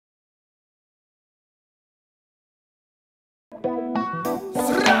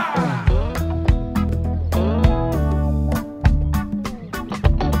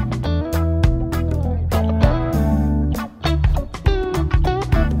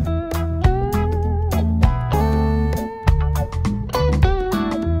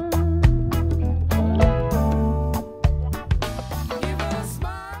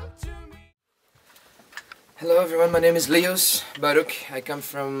name is Leos Baruch. I come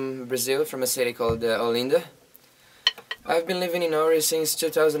from Brazil, from a city called Olinda. I've been living in Ori since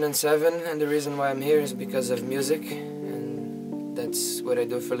 2007, and the reason why I'm here is because of music, and that's what I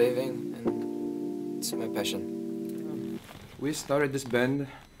do for a living, and it's my passion. We started this band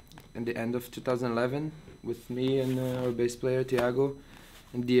in the end of 2011 with me and our bass player Thiago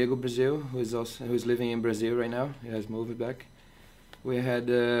and Diego Brazil, who's living in Brazil right now. He has moved back. We had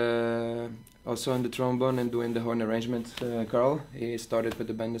also on the trombone and doing the horn arrangement, Carl. He started with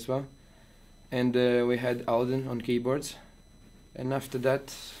the band as well. And we had Alden on keyboards. And after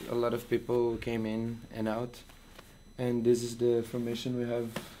that, a lot of people came in and out. And this is the formation we have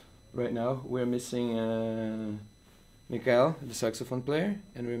right now. We're missing Mikael, the saxophone player,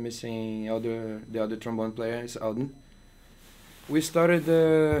 and we're missing the other trombone player is Alden. We started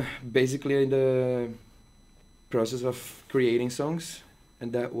basically the process of creating songs,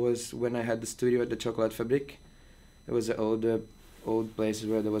 and that was when I had the studio at the Chocolate Fabrik. It was an old place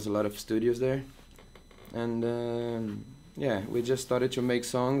where there was a lot of studios there, and yeah, we just started to make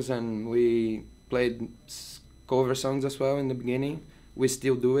songs, and we played cover songs as well in the beginning. We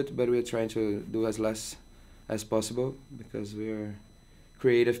still do it, but we're trying to do as less as possible because we are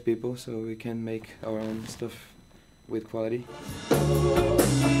creative people, so we can make our own stuff with quality.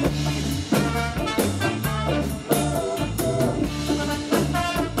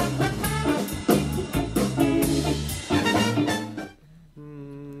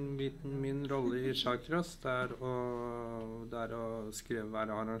 Min rolle i Chakras er å skrive,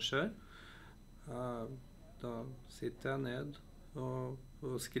 være arrangør. Da sitter jeg ned og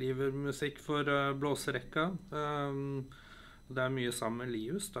skriver musikk for blåserekka. Det er mye sammen med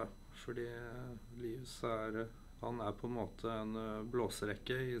Lius, da, fordi Lius han er på en måte en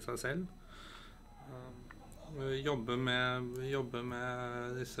blåserekke i seg selv. Jobbe med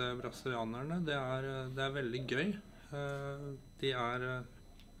disse brasilianerne, det er veldig gøy. De er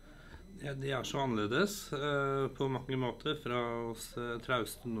så annerledes på mange måter fra oss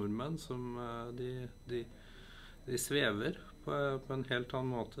trauste nordmenn som de svever på en helt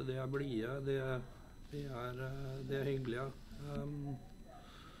annen måte. De er blide, de er hyggelige.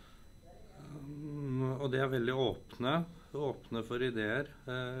 Og de er veldig åpne for ideer,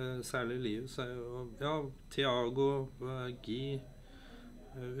 særlig Lius. Ja, Thiago, Guy,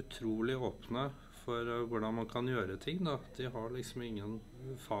 utrolig åpne for hvordan man kan gjøre ting, da. De har liksom ingen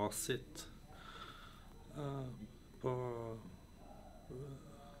fasit på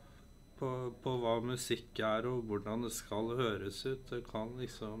hva musikk er og hvordan det skal høres ut. Det kan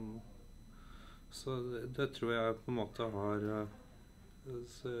liksom... Så det tror jeg på en måte har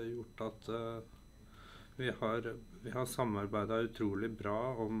gjort at vi har samarbeidet utrolig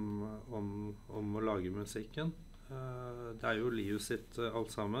bra om å lage musikken. Det er jo Lius sitt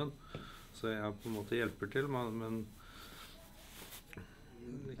alt sammen, så jeg på en måte hjelper til, men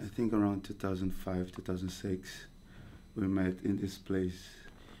I think around 2005, 2006, we met in this place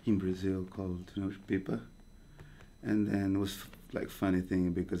in Brazil called, Pipa. And then it was like funny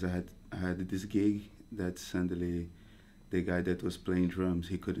thing because I had this gig that suddenly the guy that was playing drums,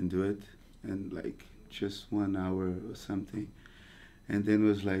 he couldn't do it, and like just 1 hour or something. And then it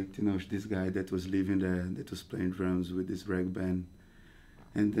was like, this guy that was living there, that was playing drums with this rag band.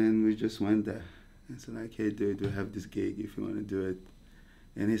 And then we just went there and said, like, hey dude, we have this gig if you want to do it.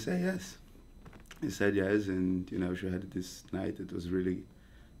 And he said yes. He said yes, and she had this night that was really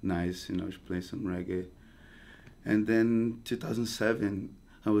nice, she played some reggae. And then 2007,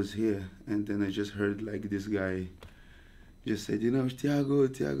 I was here, and then I just heard like this guy just said, Thiago.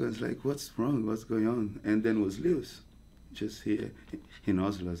 I was like, what's wrong? What's going on? And then it was Leos, just here in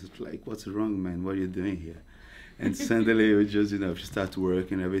Oslo. I was like, what's wrong, man? What are you doing here? And suddenly we just, start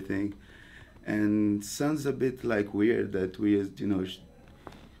work and everything. And sounds a bit like weird that we,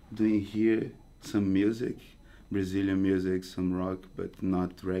 doing here some music, Brazilian music, some rock, but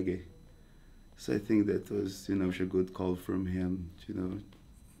not reggae. So I think that was, a good call from him,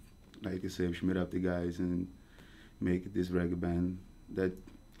 like I say, we should meet up the guys and make this reggae band that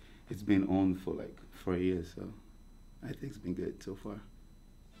it's been on for like 4 years, so I think it's been good so far.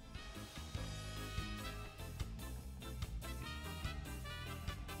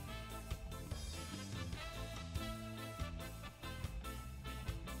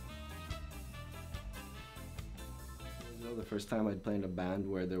 The first time I'd played in a band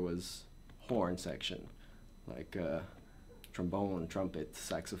where there was horn section, like trombone, trumpet,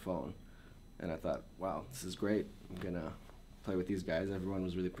 saxophone, and I thought, wow, this is great. I'm gonna play with these guys. Everyone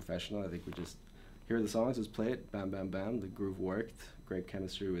was really professional. I think we just hear the songs, just play it, bam, bam, bam. The groove worked. Great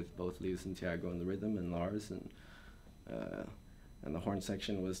chemistry with both Leos and Thiago on the rhythm, and Lars, and the horn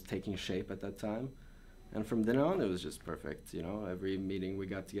section was taking shape at that time. And from then on, it was just perfect. You know, every meeting we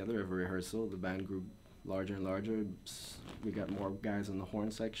got together, every rehearsal, the band grew larger and larger. We got more guys in the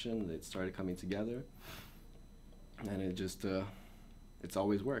horn section. It started coming together, and it just it's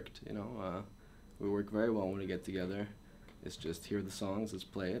always worked. You know, we work very well when we get together. It's just hear the songs, let's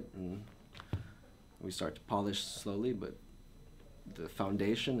play it, and we start to polish slowly. But the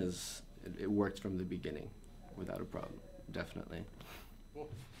foundation is it worked from the beginning, without a problem, definitely.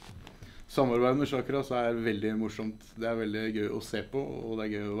 Samarbeid med Chakras er veldig morsomt. Det er veldig gøy å se på, og det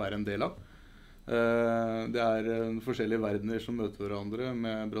er gøy å være en del av. Det er forskjellige verdener som møter hverandre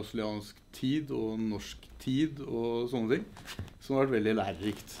med brasiliansk tid og norsk tid og sånne ting, som har vært veldig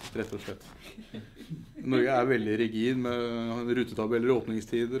lærerikt, rett og slett. Norge er veldig rigid med rutetabeller,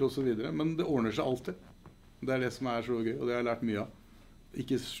 åpningstider og så videre, men det ordner seg alltid. Det er det som er så gøy, og det har jeg lært mye av.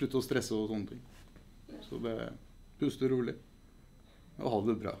 Ikke slutte å stresse og sånne ting. Så det puster rolig. Og ha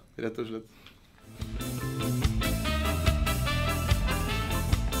det bra, rett og slett.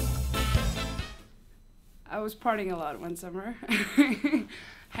 I was partying a lot one summer,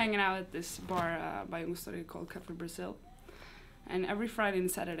 hanging out at this bar by Oslo called Café Brazil. And every Friday and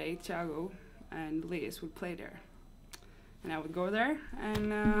Saturday, Thiago and Liz would play there. And I would go there,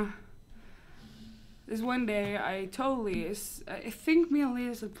 and this one day I told Liz, I think me and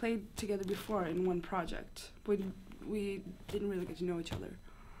Liz had played together before in one project, but we didn't really get to know each other.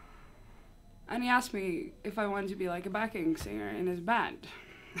 And he asked me if I wanted to be like a backing singer in his band.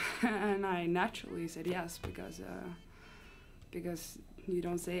 And I naturally said yes, because you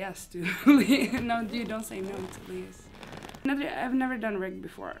don't say yes to no, you don't say no to Liz. I've never done reggae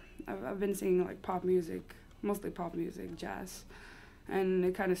before. I've been singing like pop music, mostly pop music, jazz, and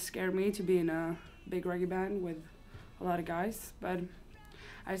it kind of scared me to be in a big reggae band with a lot of guys, but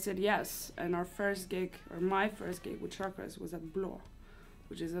I said yes, and our first gig, or my first gig with Chakras, was at Blå,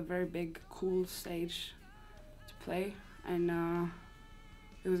 which is a very big, cool stage to play, and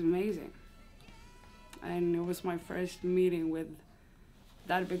it was amazing. And it was my first meeting with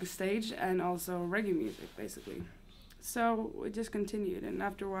that big stage and also reggae music, basically. So it just continued, and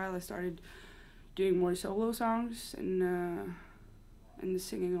after a while I started doing more solo songs and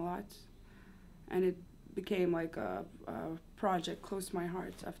singing a lot, and it became like a project close to my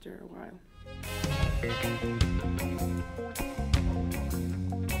heart after a while.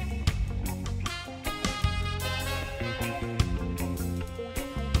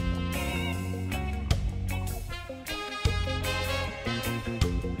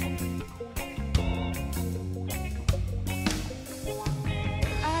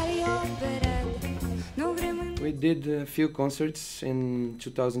 We did a few concerts in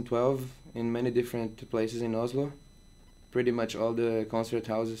 2012 in many different places in Oslo. Pretty much all the concert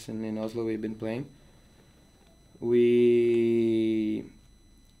houses in Oslo we've been playing. We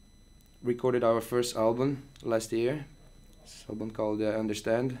recorded our first album last year. It's an album called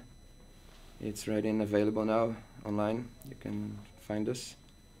Understand. It's ready and available now online. You can find us.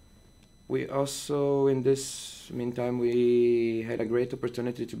 We also, in this meantime, we had a great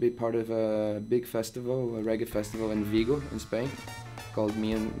opportunity to be part of a big festival, a reggae festival in Vigo, in Spain, called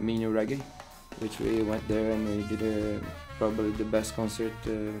Minho Reggae, which we went there and we did probably the best concert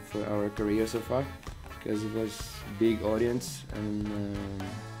for our career so far, because it was a big audience, and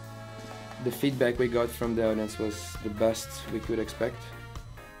the feedback we got from the audience was the best we could expect.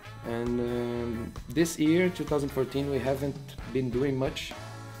 And this year, 2014, we haven't been doing much,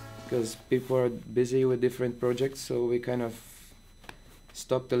 because people are busy with different projects, so we kind of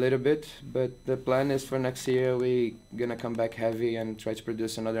stopped a little bit. But the plan is for next year we're gonna come back heavy and try to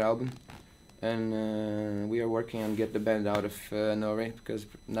produce another album. And we are working on get the band out of Norway, because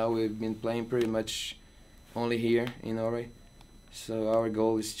now we've been playing pretty much only here in Norway. So our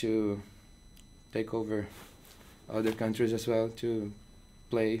goal is to take over other countries as well, to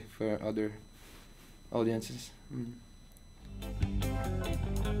play for other audiences.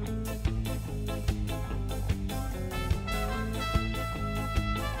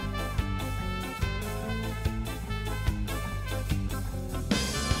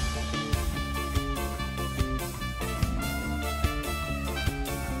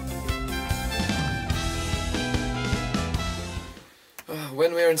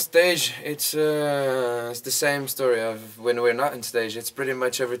 When we're on stage, it's the same story of when we're not on stage. It's pretty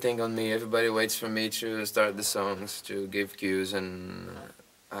much everything on me. Everybody waits for me to start the songs, to give cues, and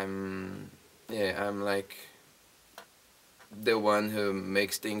I'm like the one who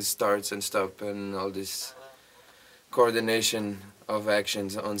makes things start and stop and all this coordination of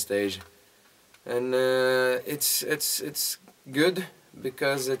actions on stage. And it's good,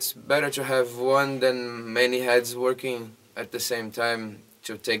 because it's better to have one than many heads working at the same time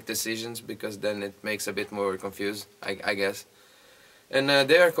to take decisions, because then it makes a bit more confused, I guess. And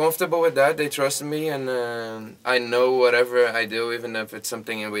they are comfortable with that. They trust me, and I know whatever I do, even if it's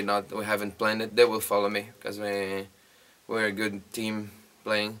something we haven't planned it, they will follow me, because we're a good team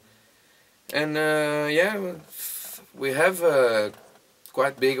playing. And yeah, we have a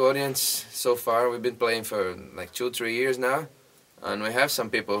quite big audience so far. We've been playing for like 2-3 years now, and we have some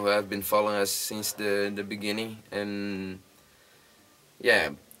people who have been following us since the beginning. And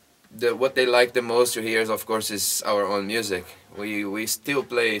yeah, what they like the most to hear, of course, is our own music. We still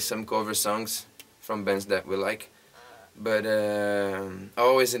play some cover songs from bands that we like, but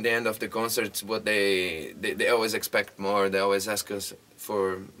always in the end of the concerts, what they always expect more. They always ask us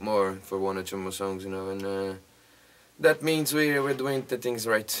for more, for 1 or 2 more songs, you know, and that means we're doing the things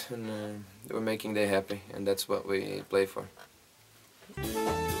right, and we're making them happy, and that's what we play for.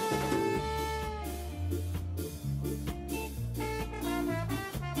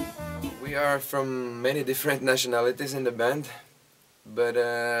 We are from many different nationalities in the band, but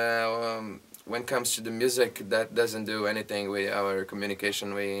when it comes to the music, that doesn't do anything with our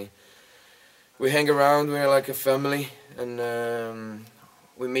communication. We hang around, we're like a family, and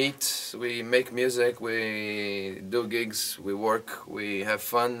we meet, we make music, we do gigs, we work, we have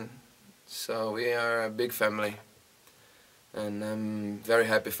fun, so we are a big family. And I'm very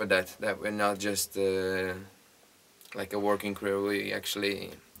happy for that we're not just like a working crew. We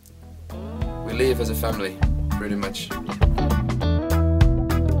live as a family, pretty much.